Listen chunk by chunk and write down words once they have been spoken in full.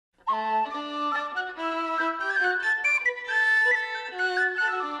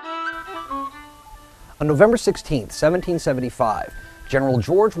On November 16, 1775, General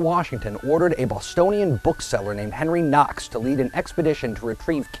George Washington ordered a Bostonian bookseller named Henry Knox to lead an expedition to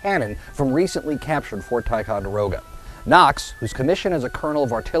retrieve cannon from recently captured Fort Ticonderoga. Knox, whose commission as a colonel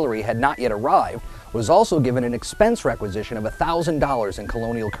of artillery had not yet arrived, was also given an expense requisition of $1,000 in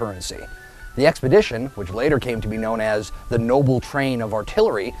colonial currency. The expedition, which later came to be known as the Noble Train of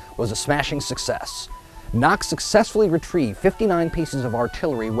Artillery, was a smashing success. Knox successfully retrieved 59 pieces of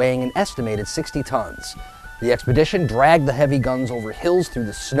artillery weighing an estimated 60 tons. The expedition dragged the heavy guns over hills through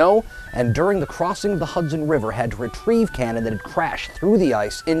the snow, and during the crossing of the Hudson River had to retrieve cannon that had crashed through the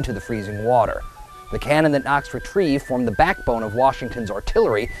ice into the freezing water. The cannon that Knox retrieved formed the backbone of Washington's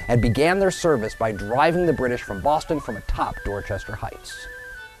artillery and began their service by driving the British from Boston from atop Dorchester Heights.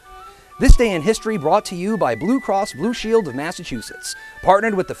 This Day in History brought to you by Blue Cross Blue Shield of Massachusetts,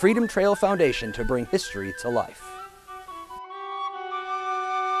 partnered with the Freedom Trail Foundation to bring history to life.